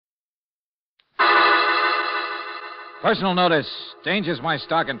Personal notice. Danger's my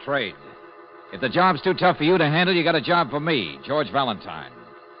stock and trade. If the job's too tough for you to handle, you got a job for me, George Valentine.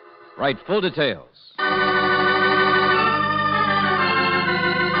 Write full details.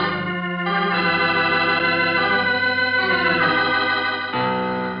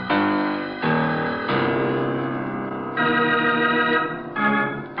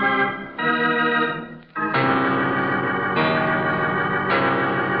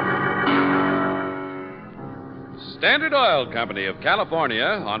 Standard Oil Company of California,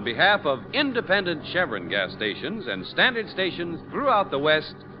 on behalf of independent Chevron gas stations and standard stations throughout the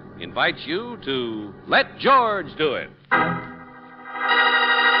West, invites you to Let George Do It.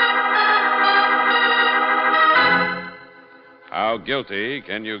 How guilty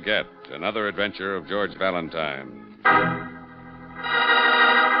can you get? Another adventure of George Valentine.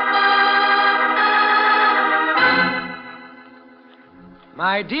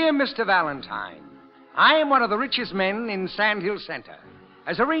 My dear Mr. Valentine, I am one of the richest men in Sand Hill Center.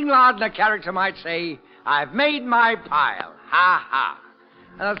 As a ring lardner character might say, I've made my pile. Ha, ha.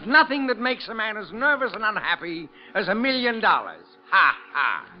 And there's nothing that makes a man as nervous and unhappy as $1 million. Ha,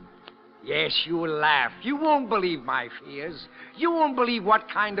 ha. Yes, you will laugh. You won't believe my fears. You won't believe what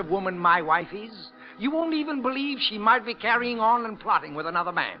kind of woman my wife is. You won't even believe she might be carrying on and plotting with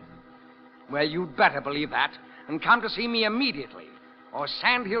another man. Well, you'd better believe that and come to see me immediately, or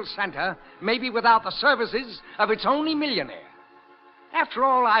Sand Hill Center may be without the services of its only millionaire. After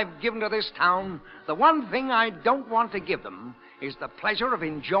all I've given to this town, the one thing I don't want to give them is the pleasure of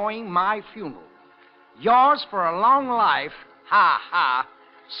enjoying my funeral. Yours for a long life, ha, ha,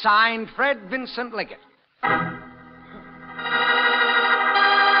 signed Fred Vincent Liggett.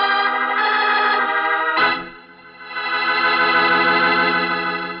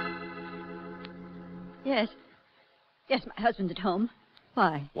 Yes. Yes, my husband's at home.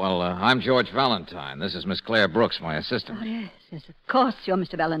 Why? Well, I'm George Valentine. This is Miss Claire Brooks, my assistant. Oh, yes, yes, of course you're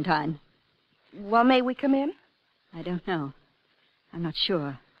Mr. Valentine. Well, may we come in? I don't know. I'm not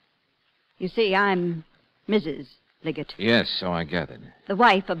sure. You see, I'm Mrs. Liggett. Yes, so I gathered. The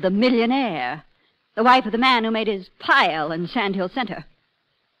wife of the millionaire. The wife of the man who made his pile in Sand Hill Center.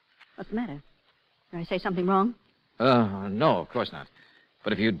 What's the matter? Did I say something wrong? No, of course not.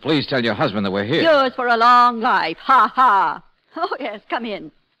 But if you'd please tell your husband that we're here. Yours for a long life. Ha, ha. Oh, yes, come in.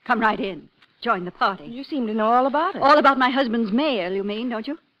 Come right in. Join the party. You seem to know all about it. All about my husband's mail, you mean, don't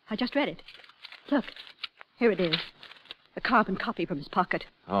you? I just read it. Look, here it is. A carbon copy from his pocket.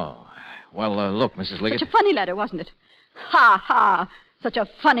 Oh, well, look, Mrs. Liggett. Such a funny letter, wasn't it? Ha, ha. Such a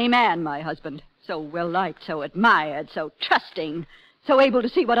funny man, my husband. So well-liked, so admired, so trusting, so able to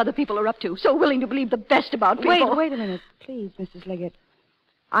see what other people are up to, so willing to believe the best about people. Wait a minute, please, Mrs. Liggett.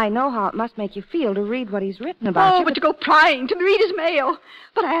 I know how it must make you feel to read what he's written about you. But to go prying, to read his mail.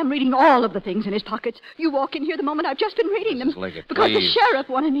 But I am reading all of the things in his pockets. You walk in here the moment I've just been reading them. Mrs. Liggett, because please. The sheriff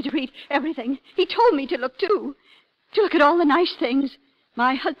wanted me to read everything. He told me to look, too. To look at all the nice things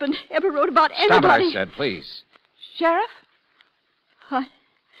my husband ever wrote about anybody. Stop it, I said, please. Sheriff? What?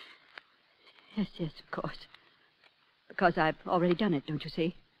 Yes, of course. Because I've already done it, don't you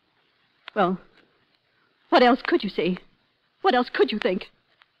see? Well, what else could you see? What else could you think?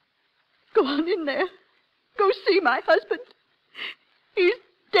 Go on in there. Go see my husband. He's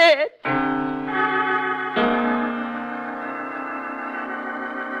dead.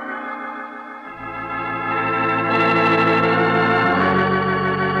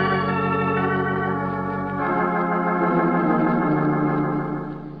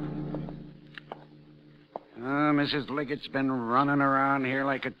 Mrs. Liggett's been running around here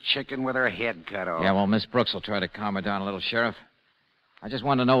like a chicken with her head cut off. Yeah, well, Miss Brooks will try to calm her down a little, Sheriff. I just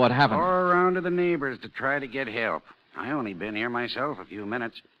want to know what happened. Or around to the neighbors to try to get help. I only been here myself a few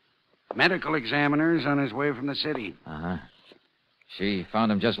minutes. Medical examiner's on his way from the city. Uh-huh. She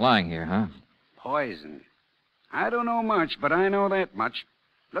found him just lying here, huh? Poisoned. I don't know much, but I know that much.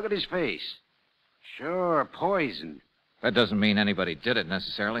 Look at his face. Sure, poisoned. That doesn't mean anybody did it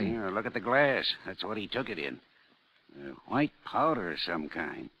necessarily. Yeah, look at the glass. That's what he took it in. White powder of some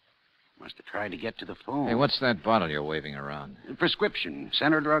kind. Must have tried to get to the phone. Hey, what's that bottle you're waving around? A prescription.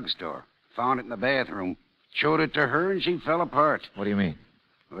 Center drugstore. Found it in the bathroom. Showed it to her, and she fell apart. What do you mean?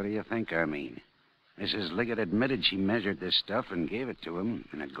 What do you think I mean? Mrs. Liggett admitted she measured this stuff and gave it to him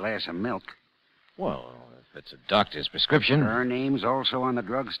in a glass of milk. Well, if it's a doctor's prescription... Her name's also on the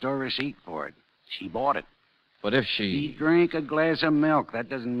drugstore receipt for it. She bought it. But if He she... drank a glass of milk. That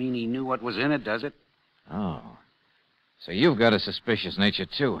doesn't mean he knew what was in it, does it? Oh. So you've got a suspicious nature,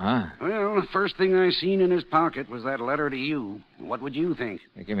 too, huh? Well, the first thing I seen in his pocket was that letter to you. What would you think?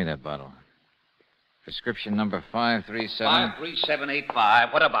 Here, give me that bottle. Prescription number 537.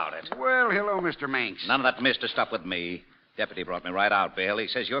 53785. What about it? Well, hello, Mr. Manx. None of that mister stuff with me. Deputy brought me right out, Bill. He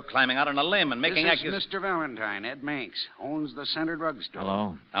says you're climbing out on a limb and making This is Mr. Valentine, Ed Manx. Owns the Center Drugstore.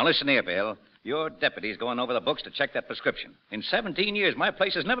 Hello. Now, listen here, Bill. Your deputy's going over the books to check that prescription. In 17 years, my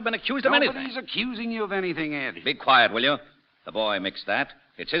place has never been accused of anything. Nobody's accusing you of anything, Ed. Be quiet, will you? The boy mixed that.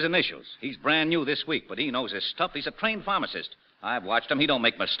 It's his initials. He's brand new this week, but he knows his stuff. He's a trained pharmacist. I've watched him. He don't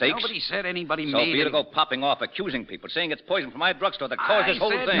make mistakes. Nobody said anybody So made for you to it. go popping off, accusing people, saying it's poison from my drugstore that caused this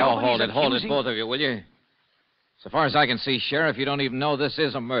whole said thing. No, Nobody's hold it, accusing- both of you, will you? So far as I can see, Sheriff, you don't even know this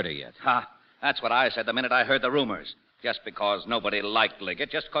is a murder yet. Ha! That's what I said the minute I heard the rumors. Just because nobody liked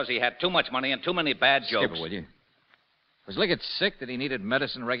Liggett, just because he had too much money and too many bad jokes. Skip it, will you? Was Liggett sick that he needed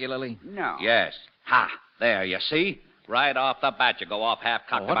medicine regularly? No. Yes. Ha! There, you see? Right off the bat, you go off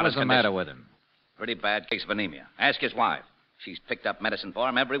half-cocked What about was his the matter condition. with him? Pretty bad case of anemia. Ask his wife. She's picked up medicine for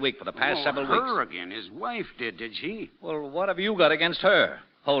him every week for the past several her weeks. again. His wife did she? Well, what have you got against her?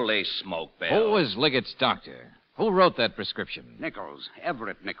 Holy smoke, Bill. Who was Liggett's doctor? Who wrote that prescription? Nichols.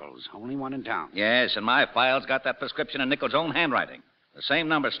 Everett Nichols. Only one in town. Yes, and my file's got that prescription in Nichols' own handwriting. The same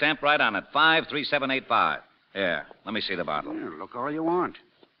number stamped right on it, 53785. Here, let me see the bottle. Yeah, look all you want.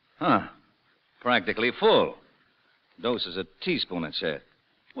 Huh. Practically full. Dose is a teaspoon, it said.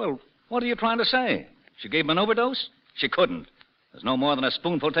 Well, what are you trying to say? She gave him an overdose? She couldn't. There's no more than a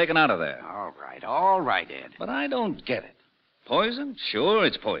spoonful taken out of there. All right, Ed. But I don't get it. Poison? Sure,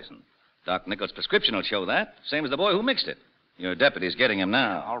 it's poison. Doc Nichols' prescription will show that, same as the boy who mixed it. Your deputy's getting him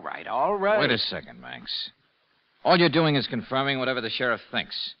now. All right. Wait a second, Manx. All you're doing is confirming whatever the sheriff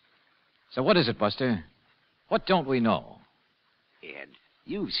thinks. So what is it, Buster? What don't we know? Ed,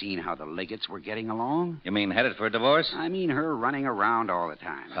 you've seen how the Liggetts were getting along. You mean headed for a divorce? I mean her running around all the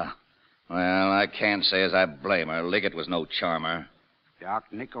time. Huh. Well, I can't say as I blame her. Liggett was no charmer. Doc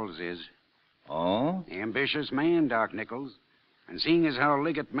Nichols is. Oh? Ambitious man, Doc Nichols. And seeing as how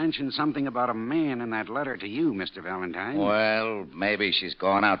Liggett mentioned something about a man in that letter to you, Mr. Valentine. Well, maybe she's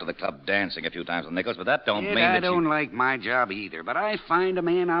gone out to the club dancing a few times with Nichols, but that don't Ed, mean I that don't like my job either, but I find a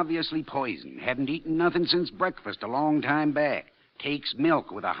man obviously poisoned. Hadn't eaten nothing since breakfast a long time back. Takes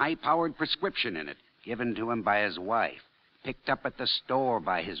milk with a high-powered prescription in it, given to him by his wife. Picked up at the store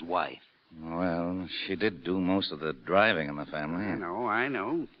by his wife. Well, she did do most of the driving in the family. I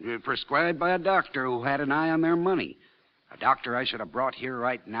know. Prescribed by a doctor who had an eye on their money. A doctor I should have brought here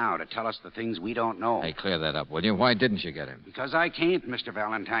right now to tell us the things we don't know. Hey, clear that up, will you? Why didn't you get him? Because I can't, Mr.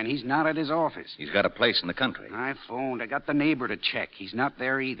 Valentine. He's not at his office. He's got a place in the country. I phoned. I got the neighbor to check. He's not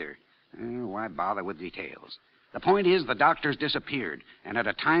there either. Why bother with details? The point is the doctor's disappeared. And at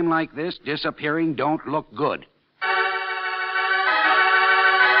a time like this, disappearing don't look good.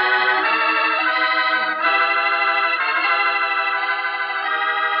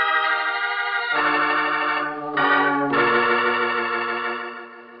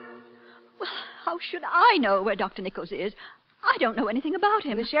 How should I know where Dr. Nichols is? I don't know anything about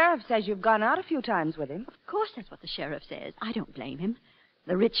him. The sheriff says you've gone out a few times with him. Of course, that's what the sheriff says. I don't blame him.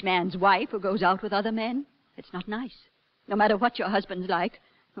 The rich man's wife who goes out with other men. It's not nice. No matter what your husband's like,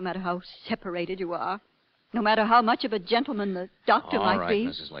 no matter how separated you are, no matter how much of a gentleman the doctor might be. All right,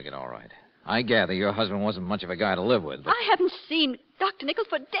 Mrs. Liggett, all right. I gather your husband wasn't much of a guy to live with, but... I haven't seen Dr. Nichols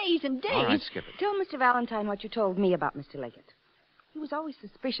for days and days. All right, skip it. Tell Mr. Valentine what you told me about Mr. Liggett. He was always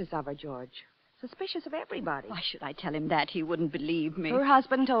suspicious of her, George. Suspicious of everybody. Why should I tell him that? He wouldn't believe me. Her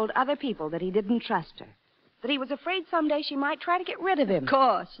husband told other people that he didn't trust her. That he was afraid someday she might try to get rid of him. Of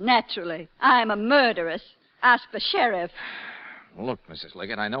course, naturally. I'm a murderess. Ask the sheriff. Look, Mrs.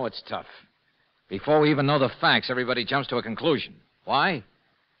 Liggett, I know it's tough. Before we even know the facts, everybody jumps to a conclusion. Why?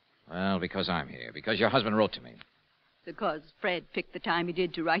 Well, because I'm here. Because your husband wrote to me. Because Fred picked the time he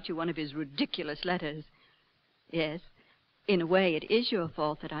did to write you one of his ridiculous letters. Yes, in a way, it is your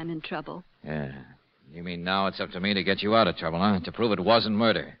fault that I'm in trouble. Yeah. You mean now it's up to me to get you out of trouble, huh? To prove it wasn't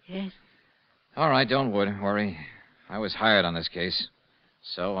murder. Yes. All right, don't worry. I was hired on this case,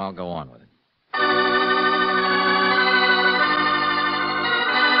 so I'll go on with it.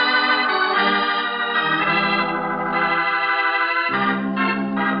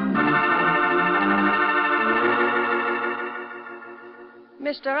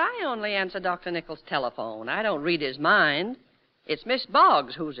 Mister, I only answer Dr. Nichols' telephone. I don't read his mind. It's Miss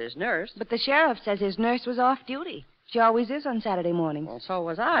Boggs who's his nurse. But the sheriff says his nurse was off duty. She always is on Saturday mornings. Well, so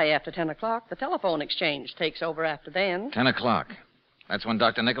was I after 10 o'clock. The telephone exchange takes over after then. 10 o'clock. That's when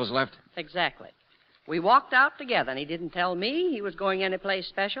Dr. Nichols left? Exactly. We walked out together, and he didn't tell me he was going anyplace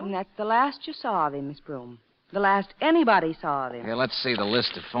special. And that's the last you saw of him, Miss Broom. The last anybody saw of him. Here, let's see the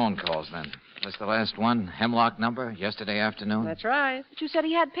list of phone calls, then. This the last one? Hemlock number, yesterday afternoon? That's right. But you said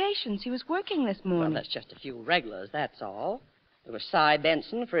he had patients. He was working this morning. Well, that's just a few regulars, that's all. There was Cy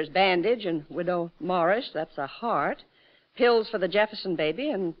Benson for his bandage, and Widow Morris, that's a heart. Pills for the Jefferson baby,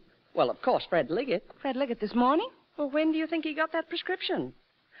 and, well, of course, Fred Liggett. Fred Liggett this morning? Well, when do you think he got that prescription?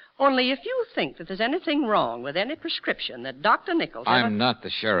 Only if you think that there's anything wrong with any prescription that Dr. Nichols... I'm not the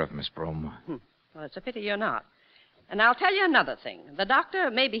sheriff, Miss Broom. Well, it's a pity you're not. And I'll tell you another thing. The doctor,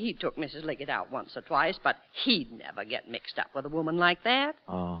 maybe he took Mrs. Liggett out once or twice, but he'd never get mixed up with a woman like that.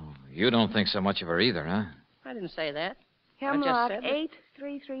 Oh, you don't think so much of her either, huh? I didn't say that. Hemlock I just said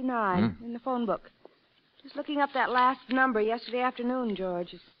 8339 in the phone book. Just looking up that last number yesterday afternoon, George.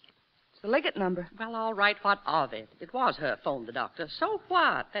 It's the Liggett number. Well, all right, what of it? It was her phone, the doctor. So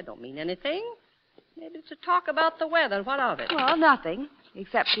what? That don't mean anything. Maybe it's a talk about the weather. What of it? Well, nothing.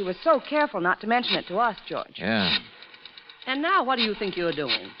 Except she was so careful not to mention it to us, George. Yeah. And now, what do you think you're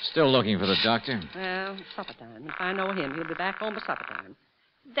doing? Still looking for the doctor? Well, it's supper time. If I know him, he'll be back home by supper time.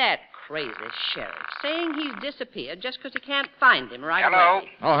 That crazy sheriff saying he's disappeared just because he can't find him right Hello? away.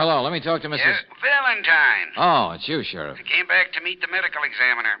 Oh, hello. Let me talk to Mrs. Yes, Valentine. Oh, it's you, Sheriff. I came back to meet the medical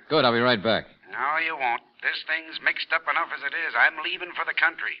examiner. Good, I'll be right back. No, you won't. This thing's mixed up enough as it is. I'm leaving for the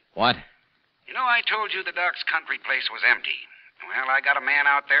country. What? You know, I told you the doc's country place was empty. Well, I got a man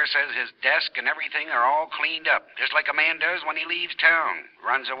out there says his desk and everything are all cleaned up, just like a man does when he leaves town,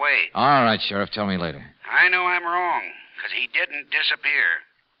 runs away. All right, Sheriff. Tell me later. I know I'm wrong, because he didn't disappear.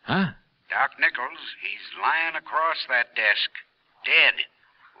 Huh? Doc Nichols, he's lying across that desk, dead,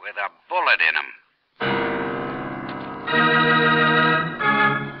 with a bullet in him.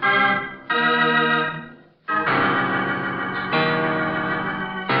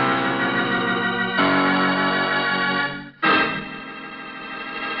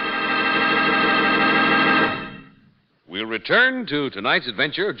 We'll return to tonight's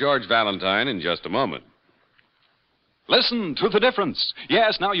adventure of George Valentine in just a moment. Listen to the difference.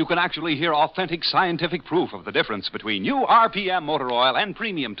 Yes, now you can actually hear authentic scientific proof of the difference between new RPM motor oil and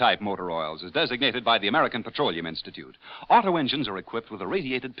premium type motor oils as designated by the American Petroleum Institute. Auto engines are equipped with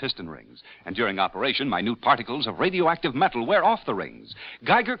irradiated piston rings, and during operation, minute particles of radioactive metal wear off the rings.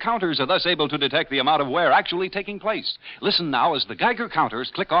 Geiger counters are thus able to detect the amount of wear actually taking place. Listen now as the Geiger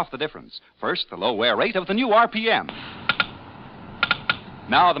counters click off the difference. First, the low wear rate of the new RPM.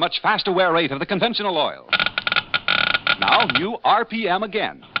 Now, the much faster wear rate of the conventional oil. Now, new RPM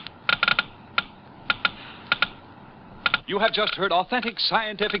again. You have just heard authentic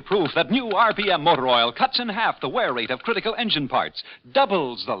scientific proof that new RPM motor oil cuts in half the wear rate of critical engine parts,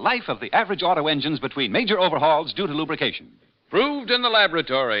 doubles the life of the average auto engines between major overhauls due to lubrication. Proved in the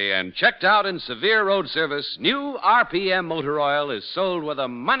laboratory and checked out in severe road service, new RPM motor oil is sold with a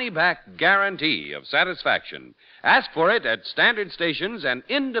money-back guarantee of satisfaction. Ask for it at standard stations and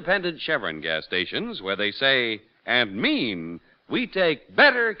independent Chevron gas stations where they say and mean we take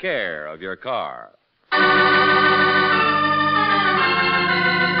better care of your car.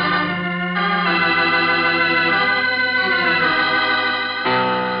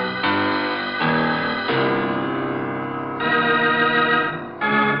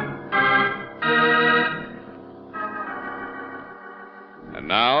 And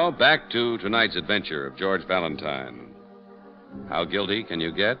now, back to tonight's adventure of George Valentine. How guilty can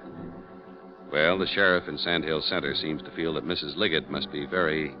you get? Well, the sheriff in Sand Hill Center seems to feel that Mrs. Liggett must be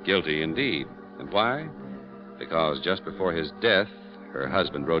very guilty indeed. And why? Because just before his death, her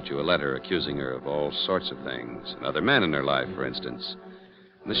husband wrote you a letter accusing her of all sorts of things, another man in her life, for instance.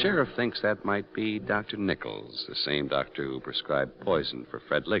 And the sheriff thinks that might be Dr. Nichols, the same doctor who prescribed poison for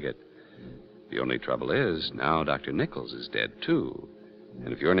Fred Liggett. The only trouble is, now Dr. Nichols is dead, too.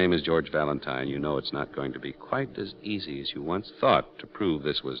 And if your name is George Valentine, you know it's not going to be quite as easy as you once thought to prove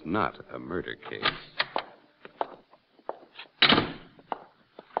this was not a murder case.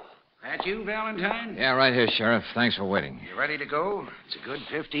 That you, Valentine? Yeah, right here, Sheriff. Thanks for waiting. You ready to go? It's a good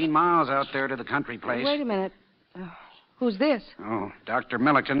 15 miles out there to the country place. Wait a minute. Who's this? Oh, Dr.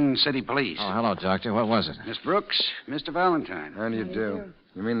 Milliken, City Police. Oh, hello, Doctor. What was it? Miss Brooks, Mr. Valentine. How do you do?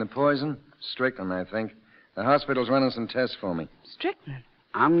 You mean the poison? Strychnine, I think. The hospital's running some tests for me. Strychnine.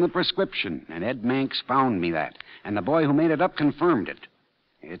 I'm the prescription, and Ed Manx found me that. And the boy who made it up confirmed it.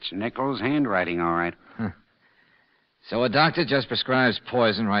 It's Nichols' handwriting, all right. So a doctor just prescribes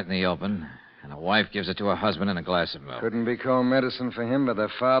poison right in the open, and a wife gives it to her husband in a glass of milk. Couldn't be called medicine for him by the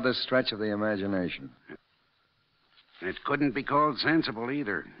farthest stretch of the imagination. It couldn't be called sensible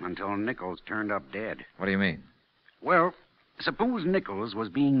either until Nichols turned up dead. What do you mean? Well, suppose Nichols was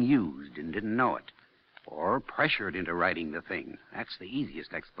being used and didn't know it. Or pressured into writing the thing. That's the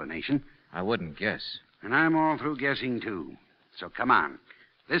easiest explanation. I wouldn't guess. And I'm all through guessing, too. So come on.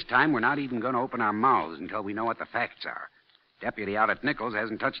 This time, we're not even going to open our mouths until we know what the facts are. Deputy out at Nichols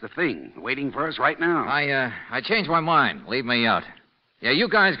hasn't touched the thing. Waiting for us right now. I changed my mind. Leave me out. Yeah, you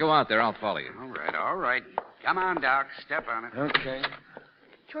guys go out there. I'll follow you. All right. Come on, Doc. Step on it. Okay.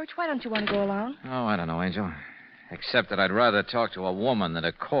 George, why don't you want to go along? Oh, I don't know, Angel. Except that I'd rather talk to a woman than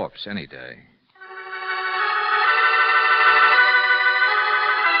a corpse any day.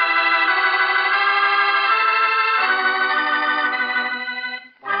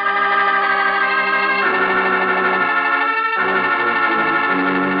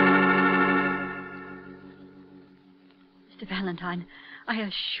 Mr. Valentine, I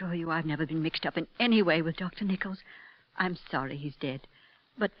assure you I've never been mixed up in any way with Dr. Nichols. I'm sorry he's dead,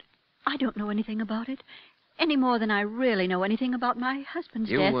 but I don't know anything about it, any more than I really know anything about my husband's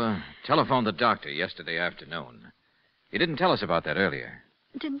death. You telephoned the doctor yesterday afternoon. You didn't tell us about that earlier.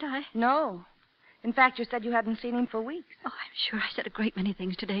 Didn't I? No. In fact, you said you hadn't seen him for weeks. Oh, I'm sure I said a great many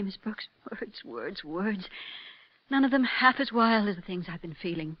things today, Miss Brooks. Words. None of them half as wild as the things I've been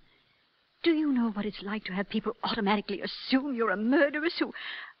feeling. Do you know what it's like to have people automatically assume you're a murderess who...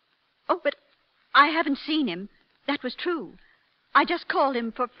 Oh, but I haven't seen him. That was true. I just called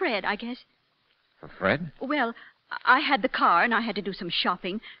him for Fred, I guess. For Fred? Well, I had the car and I had to do some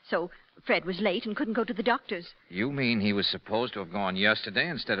shopping, so Fred was late and couldn't go to the doctor's. You mean he was supposed to have gone yesterday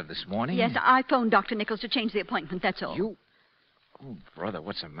instead of this morning? Yes, I phoned Dr. Nichols to change the appointment, that's all. You... Oh, brother,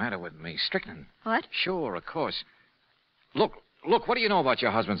 what's the matter with me? Strychnine. What? Sure, of course. Look, what do you know about your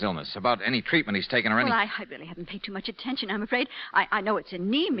husband's illness? About any treatment he's taken or any... Well, I really haven't paid too much attention, I'm afraid. I know it's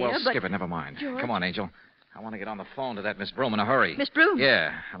anemia, well, but... skip it, never mind. George? Come on, Angel. I want to get on the phone to that Miss Broom in a hurry. Miss Broom?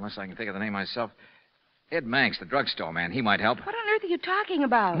 Yeah, unless I can think of the name myself. Ed Manx, the drugstore man. He might help. What on earth are you talking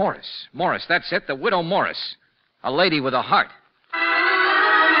about? Morris, that's it. The widow Morris. A lady with a heart.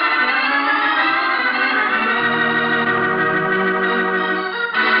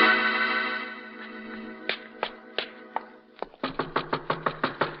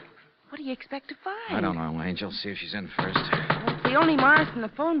 What do you expect to find? I don't know, Angel. See if she's in first. Well, it's the only Morris in the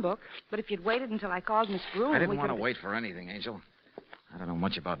phone book. But if you'd waited until I called Miss Broom... I didn't want to wait for anything, Angel. I don't know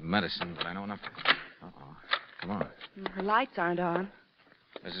much about medicine, but I know enough to... Uh-oh. Come on. Her lights aren't on.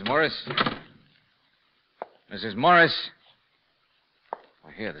 Mrs. Morris? Mrs. Morris? Oh,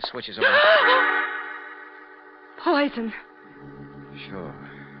 here, the switch is over. Poison. Sure.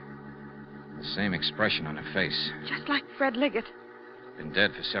 The same expression on her face. Just like Fred Liggett. Been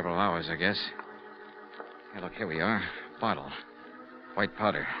dead for several hours, I guess. Hey, look, here we are. Bottle. White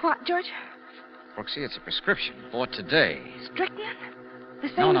powder. What, George? Brooksy, it's a prescription. Bought today. Strychnine? The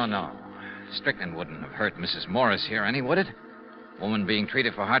same... No. Strychnine wouldn't have hurt Mrs. Morris here any, would it? Woman being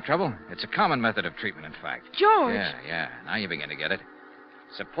treated for heart trouble? It's a common method of treatment, in fact. George! Yeah. Now you begin to get it.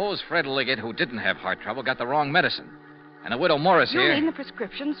 Suppose Fred Liggett, who didn't have heart trouble, got the wrong medicine. And the widow Morris You here... mean the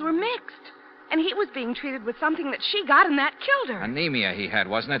prescriptions were mixed. And he was being treated with something that she got, and that killed her. Anemia he had,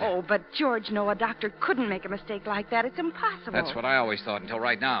 wasn't it? Oh, but George, no, a doctor couldn't make a mistake like that. It's impossible. That's what I always thought until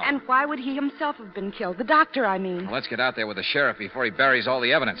right now. And why would he himself have been killed? The doctor, I mean. Well, let's get out there with the sheriff before he buries all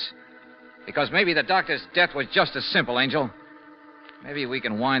the evidence. Because maybe the doctor's death was just as simple, Angel. Maybe we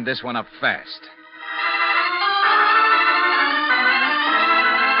can wind this one up fast.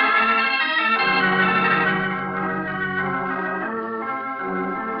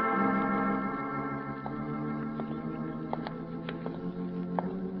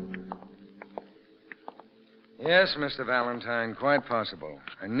 Yes, Mr. Valentine, quite possible.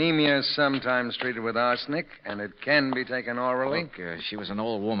 Anemia is sometimes treated with arsenic, and it can be taken orally. Look, she was an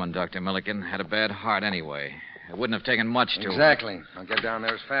old woman, Dr. Milliken. Had a bad heart anyway. It wouldn't have taken much to... Exactly. I'll get down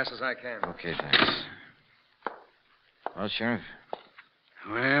there as fast as I can. Okay, thanks. Well, Sheriff?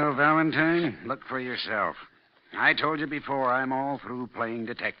 Well, Valentine, look for yourself. I told you before, I'm all through playing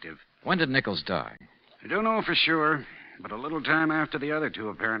detective. When did Nichols die? I don't know for sure, but a little time after the other two,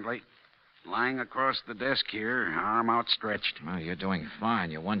 apparently. Lying across the desk here, arm outstretched. Well, you're doing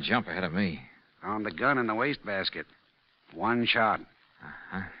fine. You're one jump ahead of me. Found the gun in the wastebasket. One shot.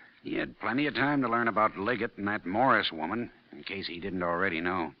 Uh-huh. He had plenty of time to learn about Liggett and that Morris woman, in case he didn't already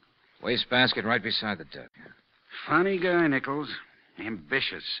know. Wastebasket right beside the desk. Funny guy, Nichols.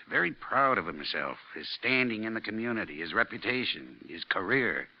 Ambitious, very proud of himself, his standing in the community, his reputation, his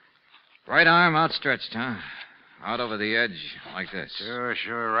career. Right arm outstretched, huh? Out over the edge, like this.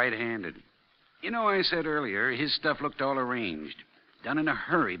 Sure, right-handed. You know, I said earlier, his stuff looked all arranged. Done in a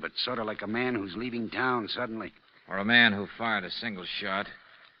hurry, but sort of like a man who's leaving town suddenly. Or a man who fired a single shot.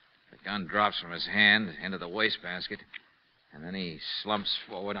 The gun drops from his hand into the wastebasket, and then he slumps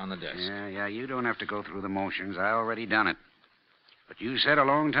forward on the desk. Yeah, you don't have to go through the motions. I already done it. But you said a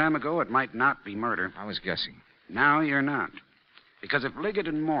long time ago it might not be murder. I was guessing. Now you're not. Because if Liggett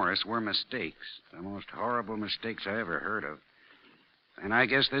and Morris were mistakes, the most horrible mistakes I ever heard of, then I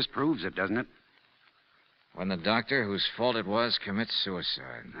guess this proves it, doesn't it? When the doctor, whose fault it was, commits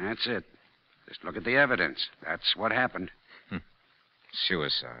suicide. That's it. Just look at the evidence. That's what happened.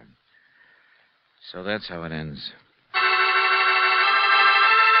 Suicide. So that's how it ends.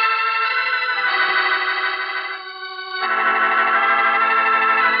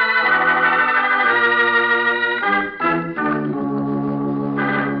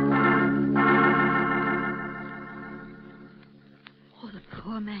 Oh, the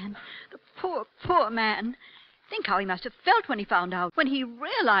poor man. The poor man. Think how he must have felt when he found out, when he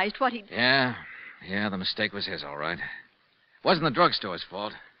realized what he'd... Yeah, the mistake was his, all right. Wasn't the drugstore's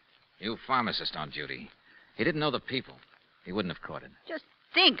fault. You pharmacist on duty. He didn't know the people. He wouldn't have caught it. Just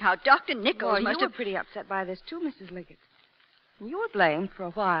think how Dr. Nichols Well, must you were have... pretty upset by this, too, Mrs. Liggett. You were blamed for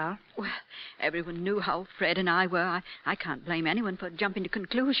a while. Well, everyone knew how Fred and I were. I can't blame anyone for jumping to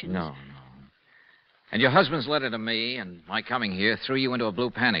conclusions. No. And your husband's letter to me and my coming here threw you into a blue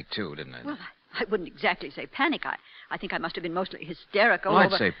panic, too, didn't it? Well, I wouldn't exactly say panic. I think I must have been mostly hysterical Well,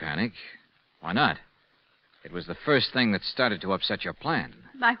 over... I'd say panic. Why not? It was the first thing that started to upset your plan.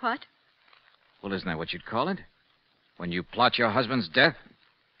 My what? Well, isn't that what you'd call it? When you plot your husband's death?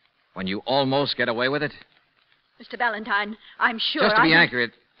 When you almost get away with it? Mr. Valentine, I'm sure Just to be I...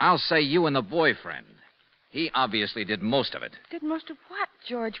 accurate, I'll say you and the boyfriend. He obviously did most of it. Did most of what,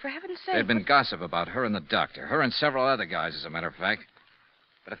 George, for heaven's sake? There'd been gossip about her and the doctor. Her and several other guys, as a matter of fact.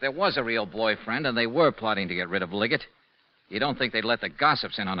 But if there was a real boyfriend and they were plotting to get rid of Liggett, you don't think they'd let the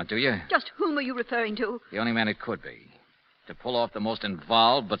gossips in on it, do you? Just whom are you referring to? The only man it could be. To pull off the most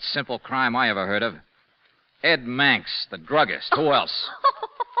involved but simple crime I ever heard of. Ed Manx, the druggist. Who else?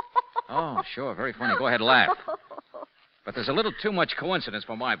 Oh, sure. Very funny. Go ahead, laugh. But there's a little too much coincidence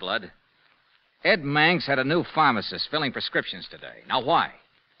for my blood. Ed Manx had a new pharmacist filling prescriptions today. Now, why?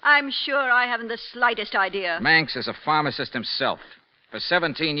 I'm sure I haven't the slightest idea. Manx is a pharmacist himself. For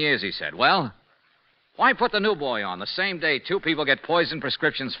 17 years, he said. Well, why put the new boy on the same day two people get poison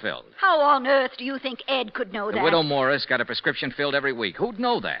prescriptions filled? How on earth do you think Ed could know The that? widow Morris got a prescription filled every week. Who'd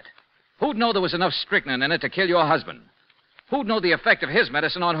know that? Who'd know there was enough strychnine in it to kill your husband? Who'd know the effect of his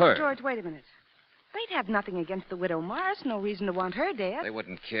medicine on her? George, wait a minute. They'd have nothing against the widow Morris. No reason to want her dead. They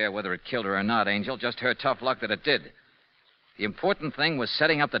wouldn't care whether it killed her or not, Angel. Just her tough luck that it did. The important thing was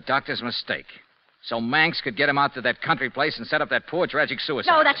setting up the doctor's mistake. So Manx could get him out to that country place and set up that poor tragic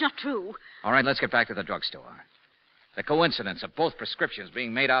suicide. No, that's not true. All right, let's get back to the drugstore. The coincidence of both prescriptions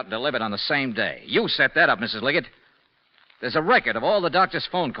being made out and delivered on the same day. You set that up, Mrs. Liggett. There's a record of all the doctor's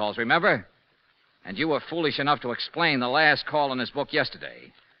phone calls, remember? And you were foolish enough to explain the last call in his book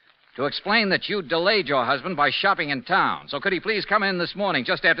yesterday. To explain that you delayed your husband by shopping in town. So could he please come in this morning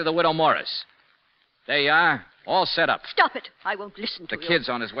just after the widow Morris? There you are, all set up. Stop it. I won't listen to The you. kid's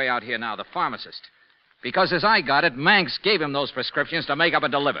on his way out here now, the pharmacist. Because as I got it, Manx gave him those prescriptions to make up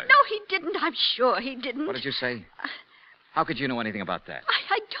and deliver. No, he didn't. I'm sure he didn't. What did you say? How could you know anything about that?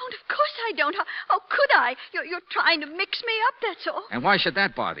 I don't. Of course I don't. How could I? You're trying to mix me up, that's all. And why should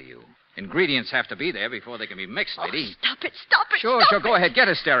that bother you? Ingredients have to be there before they can be mixed, lady. Stop it. Stop it. Sure, Stop go ahead. Get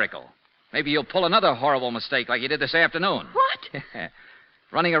hysterical. Maybe you'll pull another horrible mistake like you did this afternoon. What?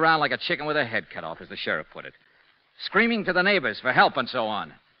 Running around like a chicken with a head cut off, as the sheriff put it. Screaming to the neighbors for help and so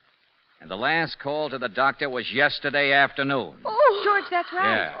on. And the last call to the doctor was yesterday afternoon. Oh, George, that's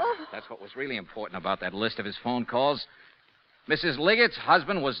right. Yeah, that's what was really important about that list of his phone calls. Mrs. Liggett's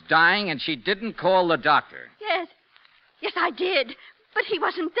husband was dying, and she didn't call the doctor. Yes. Yes, I did. But he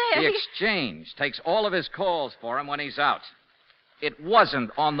wasn't there. The exchange takes all of his calls for him when he's out. It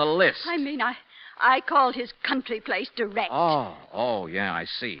wasn't on the list. I mean, I called his country place direct. Oh, yeah, I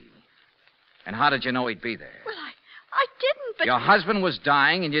see. And how did you know he'd be there? Well, I didn't, but... Your husband was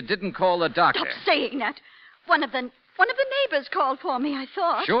dying, and you didn't call the doctor. Stop saying that. One of the neighbors called for me, I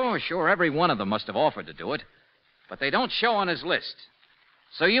thought. Sure. Every one of them must have offered to do it. But they don't show on his list.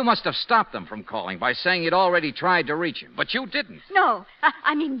 So you must have stopped them from calling by saying you'd already tried to reach him. But you didn't. No.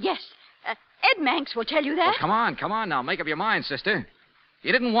 I mean, yes. Ed Manx will tell you that. Well, come on now. Make up your mind, sister.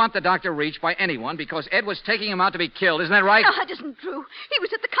 You didn't want the doctor reached by anyone because Ed was taking him out to be killed. Isn't that right? No, that isn't true. He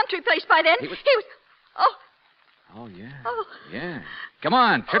was at the country place by then. He was... Oh. Oh, yeah. Oh. Yeah. Come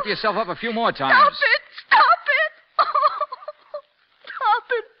on. Trip yourself up a few more times. Stop it. Stop it. Oh. Stop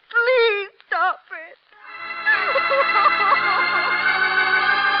it. Please stop it.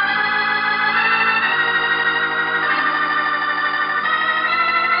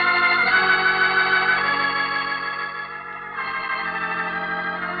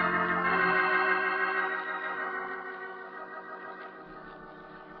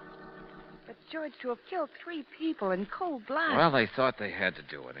 George, to have killed 3 people in cold blood. Well, they thought they had to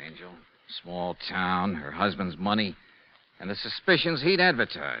do it, Angel. Small town, her husband's money, and the suspicions he'd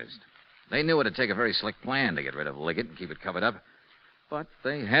advertised. They knew it'd take a very slick plan to get rid of Liggett and keep it covered up. But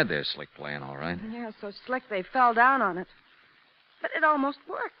they had their slick plan, all right. Yeah, so slick they fell down on it. But it almost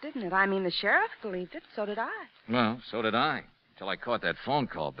worked, didn't it? I mean, the sheriff believed it, so did I. Well, so did I, until I caught that phone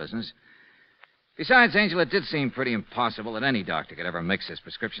call business. Besides, Angel, it did seem pretty impossible that any doctor could ever mix his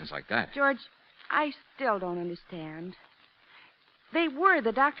prescriptions like that. George, I still don't understand. They were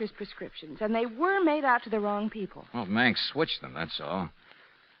the doctor's prescriptions, and they were made out to the wrong people. Well, Manx switched them, that's all.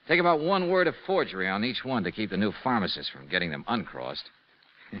 Take about 1 word of forgery on each one to keep the new pharmacist from getting them uncrossed.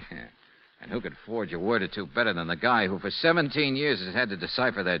 And who could forge a word or two better than the guy who for 17 years has had to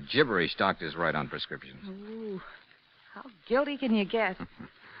decipher that gibberish doctors write on prescriptions? Ooh, how guilty can you get?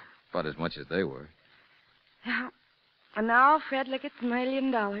 About as much as they were. Yeah. And now Fred Liggett's $1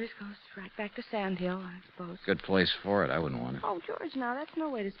 million goes right back to Sandhill, I suppose. Good place for it. I wouldn't want it. Oh, George, now that's no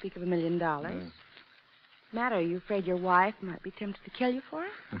way to speak of $1 million. Matter, are you afraid your wife might be tempted to kill you for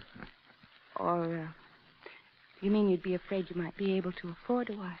it? Or, you mean you'd be afraid you might be able to afford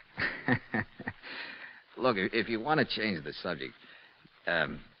a wife? Look, if you want to change the subject,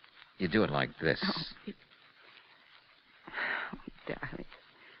 you do it like this. Oh, darling.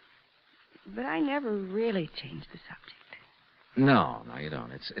 But I never really change the subject. No, you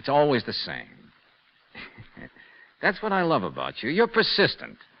don't. It's always the same. That's what I love about you. You're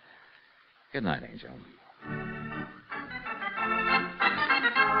persistent. Good night, Angel.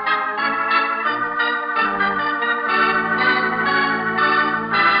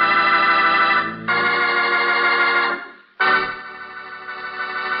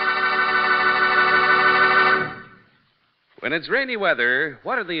 When it's rainy weather,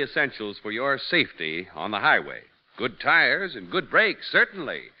 what are the essentials for your safety on the highway? Good tires and good brakes,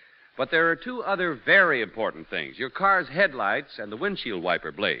 certainly. But there are 2 other very important things, your car's headlights and the windshield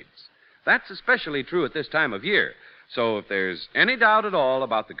wiper blades. That's especially true at this time of year. So if there's any doubt at all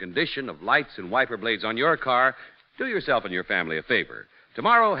about the condition of lights and wiper blades on your car, do yourself and your family a favor.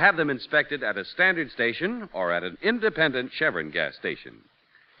 Tomorrow, have them inspected at a standard station or at an independent Chevron gas station.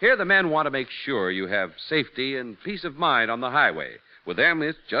 Here, the men want to make sure you have safety and peace of mind on the highway. With them,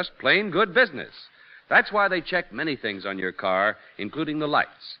 it's just plain good business. That's why they check many things on your car, including the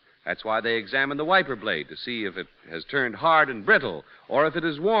lights. That's why they examine the wiper blade to see if it has turned hard and brittle or if it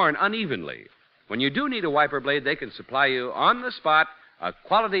is worn unevenly. When you do need a wiper blade, they can supply you on the spot a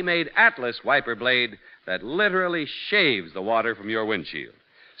quality-made Atlas wiper blade that literally shaves the water from your windshield.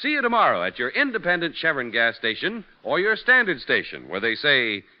 See you tomorrow at your independent Chevron gas station or your standard station where they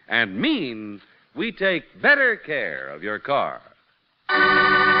say and mean we take better care of your car.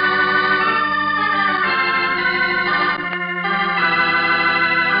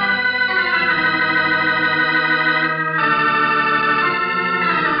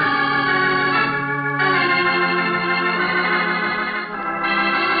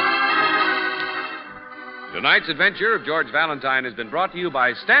 Tonight's adventure of George Valentine has been brought to you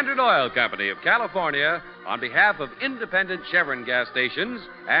by Standard Oil Company of California on behalf of independent Chevron gas stations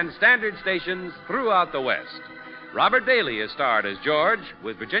and standard stations throughout the West. Robert Bailey is starred as George,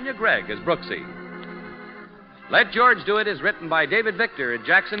 with Virginia Gregg as Brooksy. Let George Do It is written by David Victor and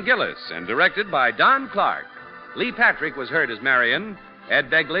Jackson Gillis and directed by Don Clark. Lee Patrick was heard as Marion, Ed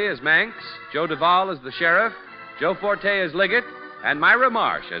Begley as Manx, Joe Duvall as the sheriff, Joe Forte as Liggett, and Myra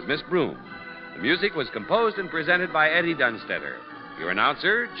Marsh as Miss Broom. The music was composed and presented by Eddie Dunstetter. Your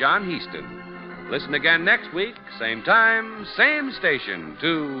announcer, John Heaston. Listen again next week, same time, same station,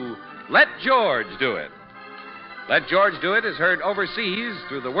 to Let George Do It. Let George Do It is heard overseas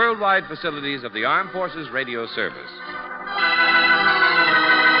through the worldwide facilities of the Armed Forces Radio Service.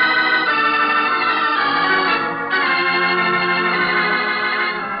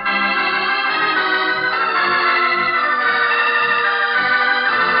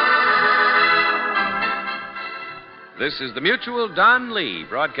 This is the Mutual Don Lee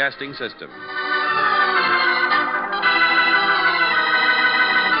Broadcasting System.